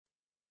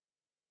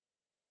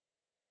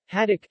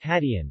Hattic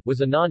Hattian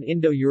was a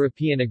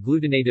non-Indo-European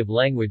agglutinative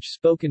language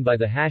spoken by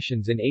the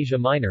Hattians in Asia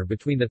Minor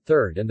between the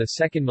 3rd and the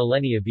 2nd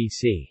millennia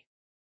BC.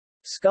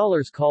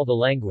 Scholars call the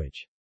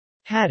language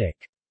Hattic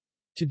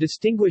to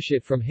distinguish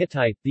it from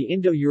Hittite, the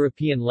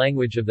Indo-European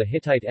language of the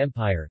Hittite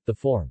Empire. The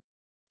form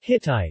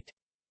Hittite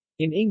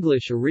in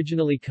English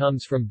originally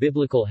comes from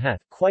biblical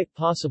Heth, quite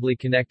possibly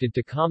connected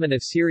to common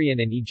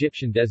Assyrian and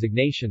Egyptian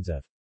designations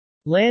of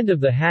land of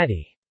the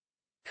Hatti,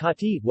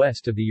 Khati,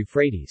 west of the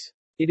Euphrates.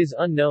 It is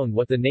unknown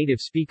what the native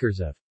speakers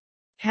of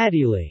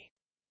Hattili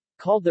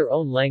called their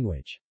own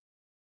language.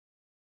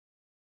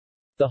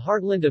 The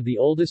heartland of the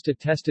oldest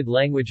attested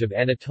language of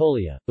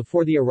Anatolia,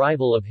 before the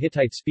arrival of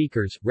Hittite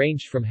speakers,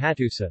 ranged from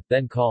Hattusa,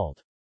 then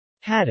called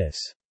Hattus,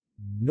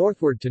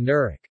 northward to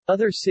Nuruk.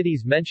 Other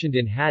cities mentioned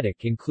in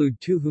Hattic include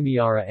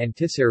Tuhumiara and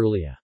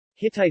Tissarulia.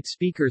 Hittite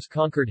speakers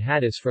conquered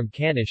Hattus from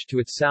Kanish to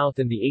its south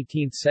in the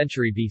 18th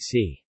century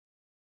BC.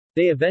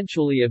 They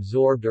eventually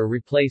absorbed or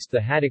replaced the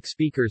Hattic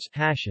speakers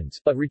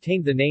Hattians, but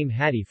retained the name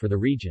Hatti for the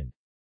region.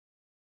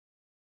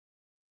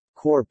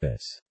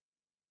 Corpus.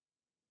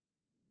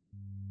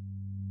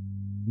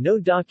 No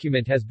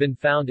document has been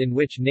found in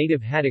which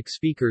native Hattic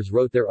speakers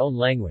wrote their own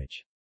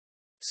language.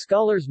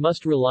 Scholars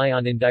must rely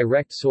on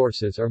indirect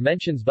sources or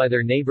mentions by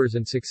their neighbors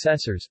and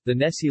successors, the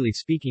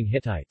Nesili-speaking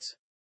Hittites.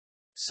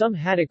 Some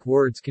Hattic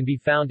words can be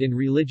found in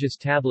religious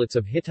tablets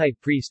of Hittite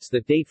priests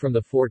that date from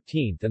the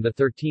 14th and the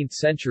 13th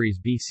centuries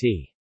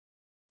BC.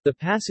 The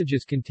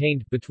passages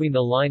contained, between the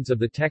lines of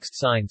the text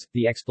signs,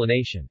 the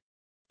explanation,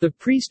 "The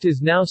priest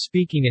is now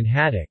speaking in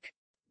Hattic."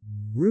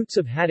 Roots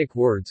of Hattic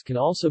words can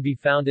also be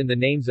found in the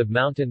names of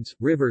mountains,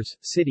 rivers,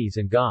 cities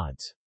and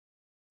gods.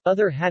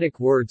 Other Hattic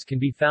words can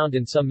be found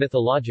in some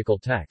mythological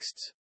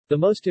texts. The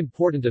most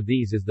important of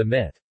these is the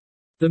myth,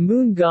 "The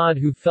moon god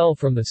who fell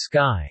from the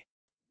sky,"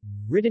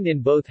 written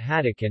in both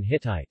Hattic and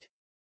Hittite.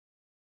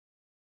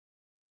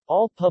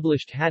 All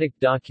published Hattic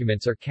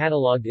documents are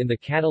catalogued in the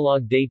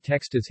Catalogue des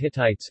Textes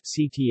Hittites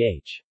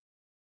 (CTH).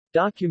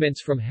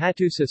 Documents from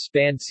Hattusa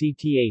span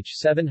CTH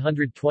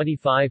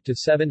 725 to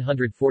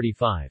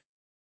 745.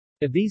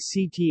 Of these,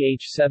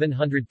 CTH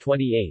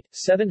 728,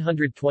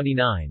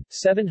 729,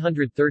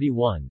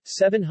 731,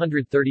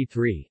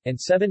 733, and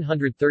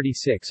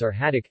 736 are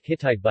Hattic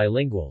Hittite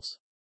bilinguals.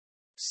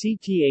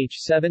 CTH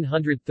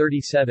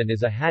 737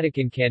 is a Hattic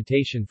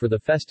incantation for the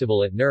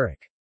festival at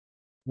Nuruk.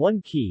 One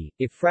key,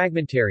 if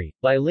fragmentary,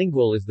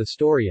 bilingual is the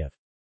story of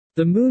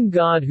the moon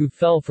god who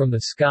fell from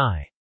the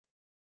sky.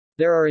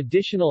 There are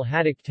additional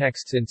Hattic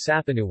texts in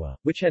Sapanua,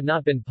 which had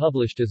not been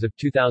published as of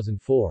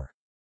 2004.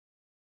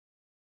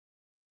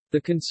 The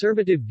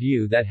conservative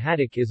view that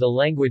Hattic is a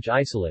language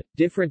isolate,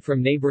 different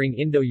from neighboring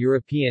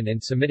Indo-European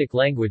and Semitic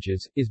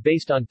languages, is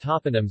based on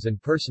toponyms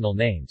and personal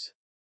names.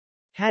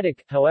 Hattic,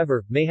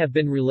 however, may have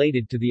been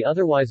related to the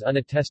otherwise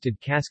unattested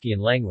Kaskian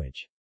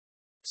language.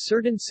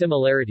 Certain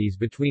similarities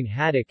between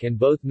Hattic and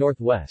both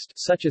Northwest,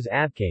 such as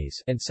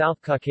Abkhaz, and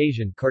South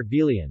Caucasian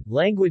Kartvelian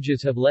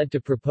languages have led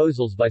to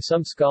proposals by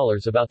some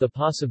scholars about the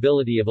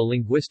possibility of a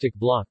linguistic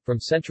bloc from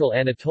central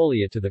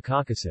Anatolia to the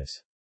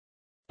Caucasus.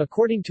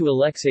 According to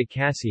Alexei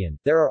Kassian,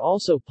 there are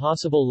also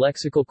possible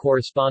lexical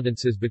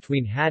correspondences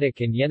between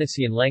Hattic and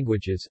Yeniseian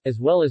languages, as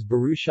well as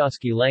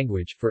Burushaski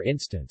language, for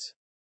instance.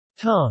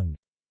 Tongue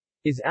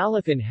is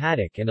Aleph in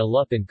Hattic and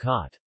Alup in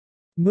Khat.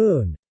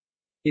 Moon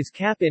is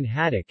Kap in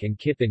Hattic and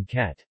Kip in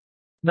Ket.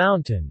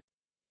 Mountain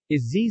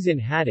is Ziz in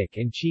Hattic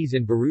and Cheese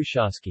in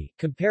Burushaski.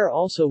 Compare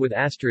also with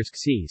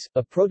 *Cs,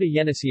 a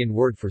Proto-Yeniseian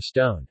word for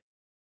stone.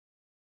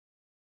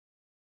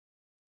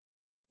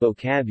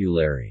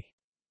 Vocabulary.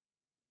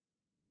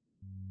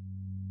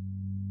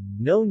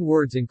 Known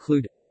words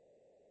include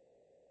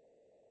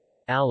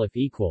Aleph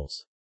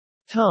equals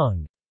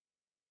tongue,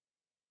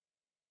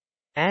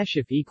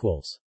 Ashif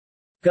equals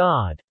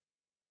God,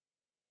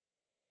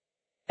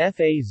 Fa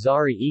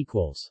Zari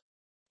equals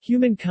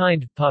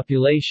humankind,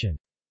 population,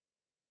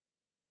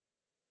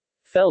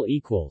 Fel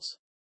equals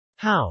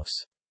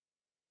house,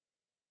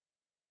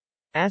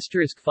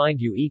 Asterisk find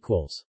you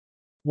equals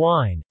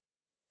wine,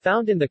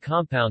 found in the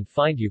compound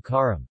find you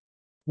karam,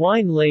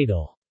 wine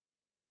ladle,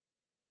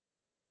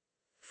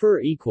 Fur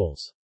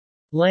equals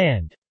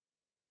land,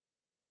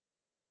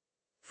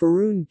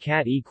 Faroon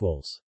cat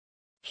equals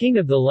king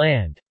of the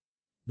land,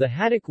 the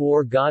Hattic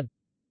war god,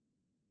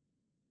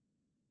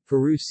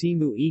 Faru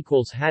Simu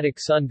equals Hattic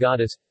sun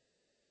goddess,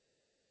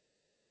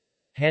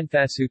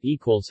 Hanfasut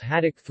equals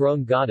Hattic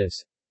throne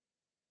goddess,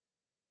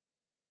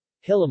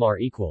 Hilamar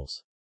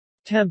equals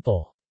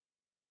temple,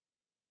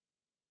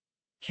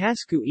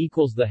 Kasku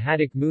equals the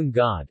Hattic moon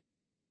god,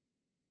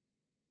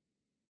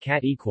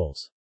 Cat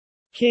equals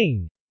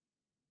king,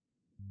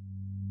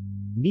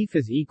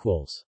 Nefas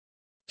equals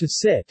to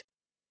sit,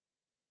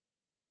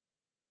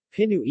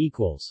 Pinu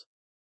equals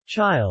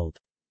child,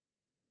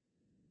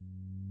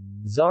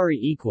 Zari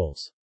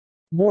equals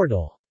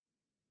mortal,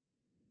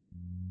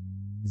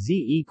 Z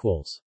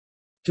equals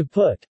to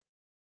put.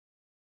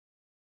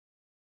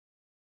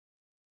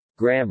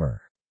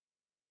 Grammar.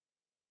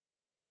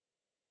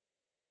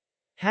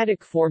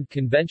 Hattic formed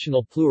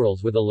conventional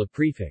plurals with a la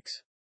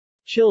prefix.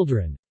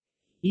 children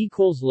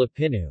equals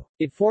lapinu.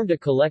 It formed a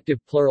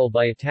collective plural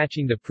by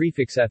attaching the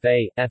prefix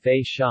fa,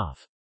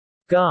 shaf,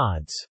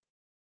 gods.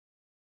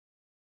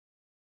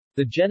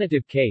 The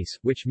genitive case,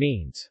 which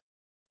means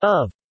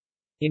of,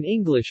 in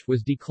English,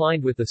 was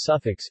declined with the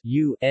suffix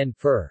un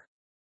for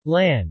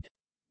land,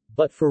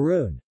 but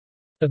farun,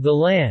 of the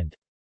land.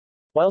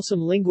 While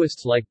some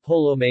linguists like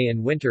Polome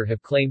and Winter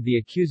have claimed the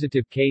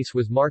accusative case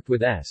was marked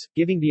with s,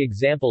 giving the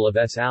example of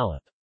s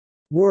alip,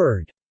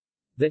 word,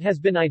 that has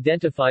been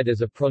identified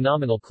as a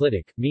pronominal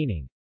clitic,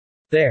 meaning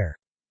there,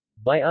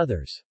 by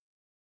others.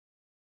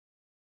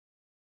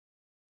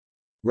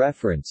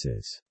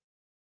 References.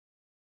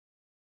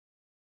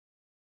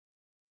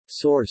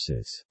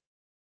 Sources.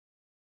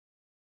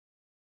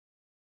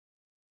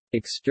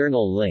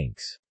 External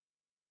links.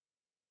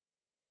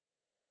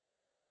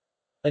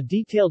 A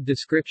detailed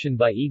description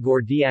by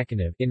Igor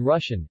Diakonov in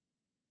Russian.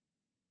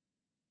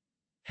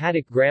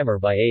 Hattic grammar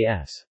by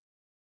A.S.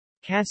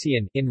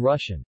 Cassian in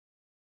Russian.